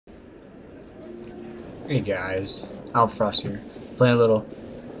Hey guys, Alfrost here, playing a little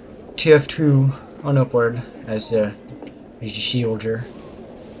TF2 on Upward as the shielder.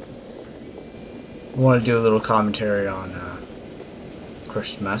 I want to do a little commentary on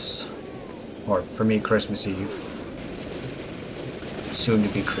Christmas, or for me, Christmas Eve, soon to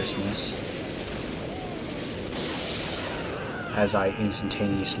be Christmas, as I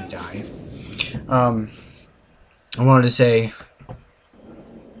instantaneously die. I wanted to say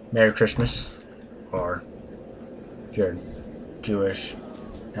Merry Christmas, or if you're Jewish,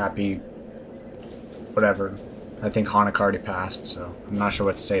 happy, whatever. I think Hanukkah already passed, so I'm not sure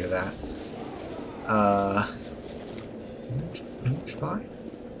what to say to that. Spy?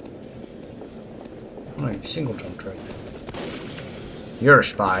 Oh, you single jumped right there. You're a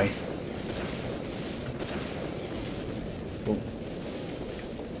spy. Ooh.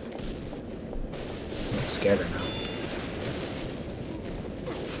 I'm scared right now.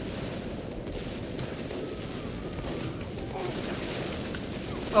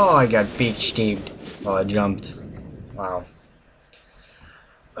 Oh, I got beach-steamed while I jumped. Wow.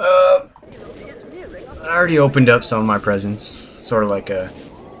 I already opened up some of my presents. Sort of like a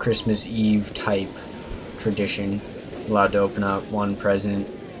Christmas Eve type tradition. Allowed to open up one present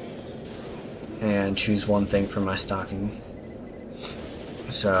and choose one thing for my stocking.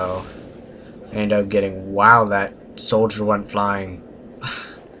 So, I ended up getting, wow, that soldier went flying.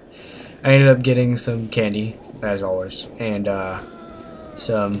 I ended up getting some candy, as always, and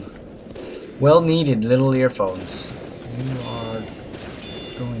some well-needed little earphones. You are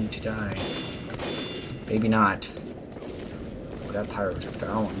going to die. Maybe not. Oh, that pirate was up there.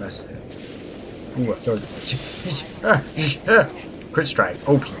 I don't want to mess with it. Ooh, a third. Crit strike.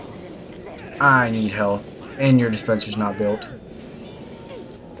 OP. I need health. And your dispenser's not built.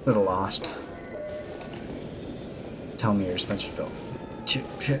 Little lost. Tell me your dispenser's built.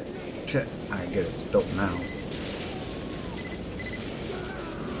 Alright, good. It's built now.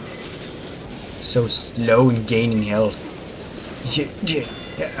 So slow in gaining health.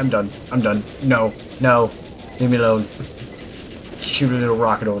 Yeah, I'm done. I'm done. No. No. Leave me alone. Shoot a little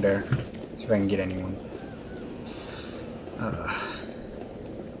rocket over there. See if I can get anyone. Are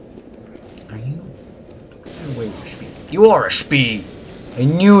you? Wait, Spee. You are a Spee! I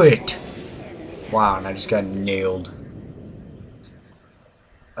knew it! Wow, and I just got nailed.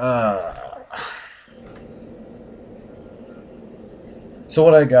 So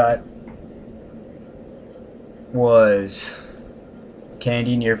what I got was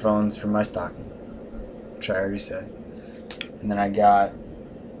candy and earphones from my stocking, which I already said. And then I got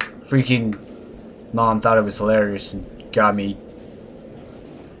freaking mom thought it was hilarious and got me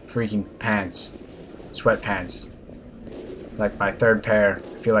freaking pants, sweatpants, like my third pair.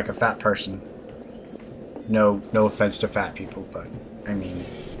 I feel like a fat person. No offense to fat people, but I mean,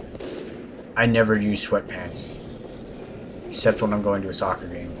 I never use sweatpants except when I'm going to a soccer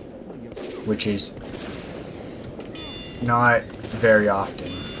game, which is not very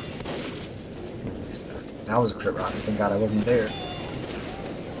often. That was a crit rocket. Thank God I wasn't there.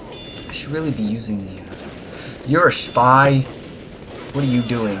 I should really be using the... You're a spy? What are you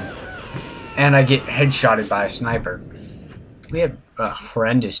doing? And I get headshotted by a sniper. We have a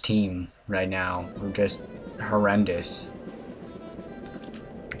horrendous team right now. We're just horrendous.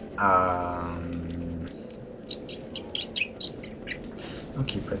 I'll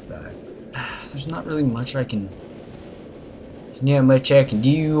keep with that. There's not really much I can... Yeah, much I can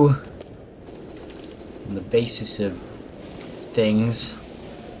do on the basis of things.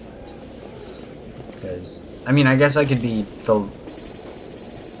 Because, I mean, I guess I could be the,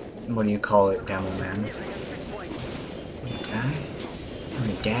 what do you call it, demo man? Okay. I'm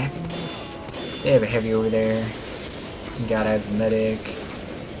a daffy. They have a heavy over there. You gotta have a medic.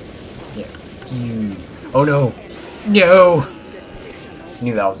 Yeah, you. Oh no! No! I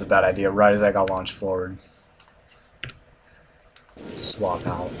knew that was a bad idea right as I got launched forward. Swap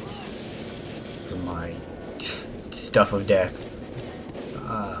out for my stuff of death.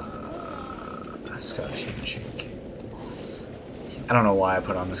 Scottish handshake. I don't know why I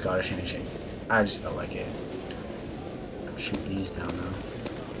put on the Scottish handshake. I just felt like it. Shoot these down though.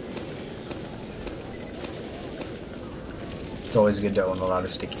 It's always good to own a lot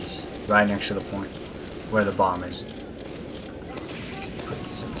of stickies right next to the point where the bomb is. Put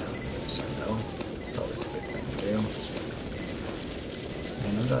this in down so though. It's always a good thing to do.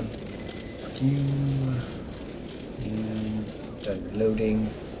 And I'm done. Fuck you. And done reloading.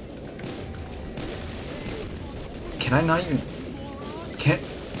 Can I not even...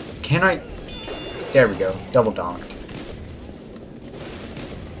 Can I... There we go. Double donked.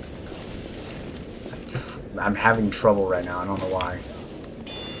 I'm having trouble right now. I don't know why.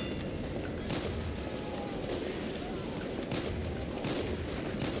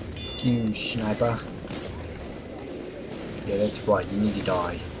 you, sniper. Yeah, that's right. You need to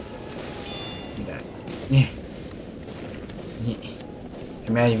die. Look at that. Yeah. Yeah.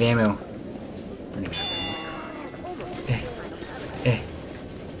 I'm out of ammo. Running out of ammo.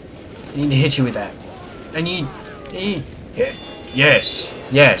 I need to hit you with that. I need. Yes.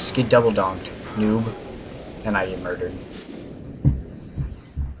 Yes. Get double donked, noob. And I get murdered.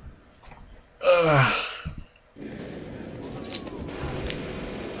 Ugh.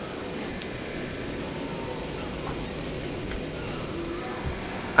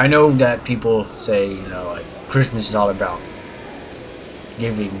 I know that people say, you know, like, Christmas is all about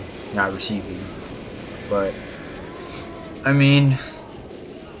giving, not receiving. But, I mean,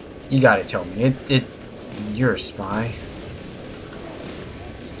 you gotta tell me. You're a spy.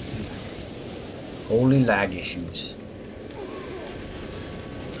 Holy lag issues.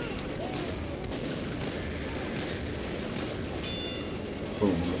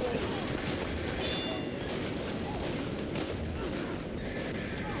 Boom.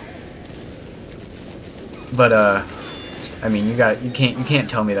 But I mean, you can't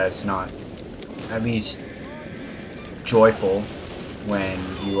tell me that it's not at least joyful when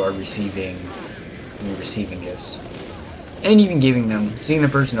you are receiving gifts, and even giving them, seeing the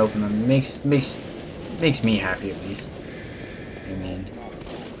person open them makes me happy at least. I mean,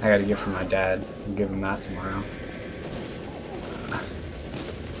 I got a gift from my dad. I'll give him that tomorrow.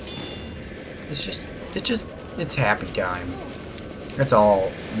 It's happy time. That's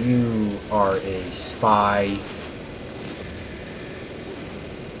all. You are a spy.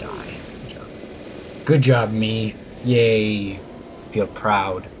 Die. Good job. Good job, me. Yay. Feel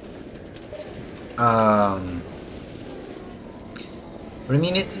proud. But I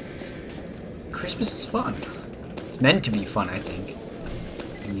mean, it's Christmas is fun. It's meant to be fun, I think.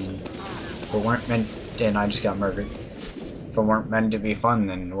 I mean, if it weren't meant, and I just got murdered. If it weren't meant to be fun,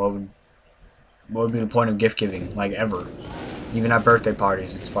 then what would be the point of gift giving, like, ever? Even at birthday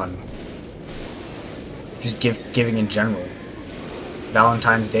parties, it's fun. Just gift giving in general.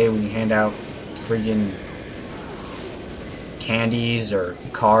 Valentine's Day, when you hand out freaking candies or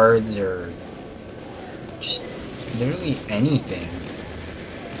cards or just literally anything.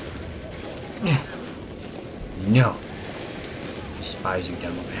 No. I despise you,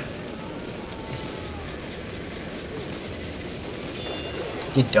 demo man.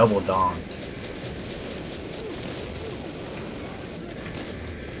 Get double donked.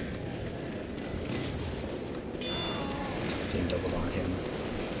 Didn't double donk him.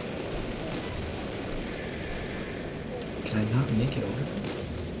 Can I not make it over?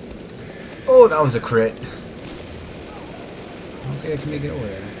 Oh, that was a crit. I don't think I can make it over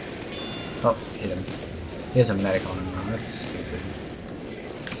there. Oh, hit him. He has a medic on him now. That's stupid.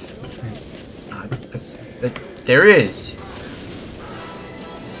 There is.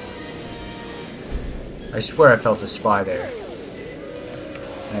 I swear I felt a spy there.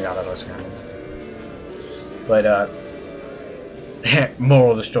 I got auto scrambled. But,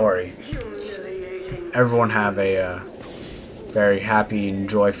 moral of the story. Everyone have a very happy and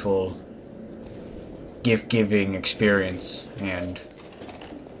joyful gift-giving experience, and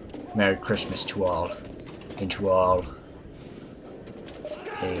Merry Christmas to all. And to all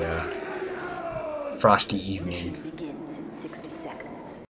a frosty evening.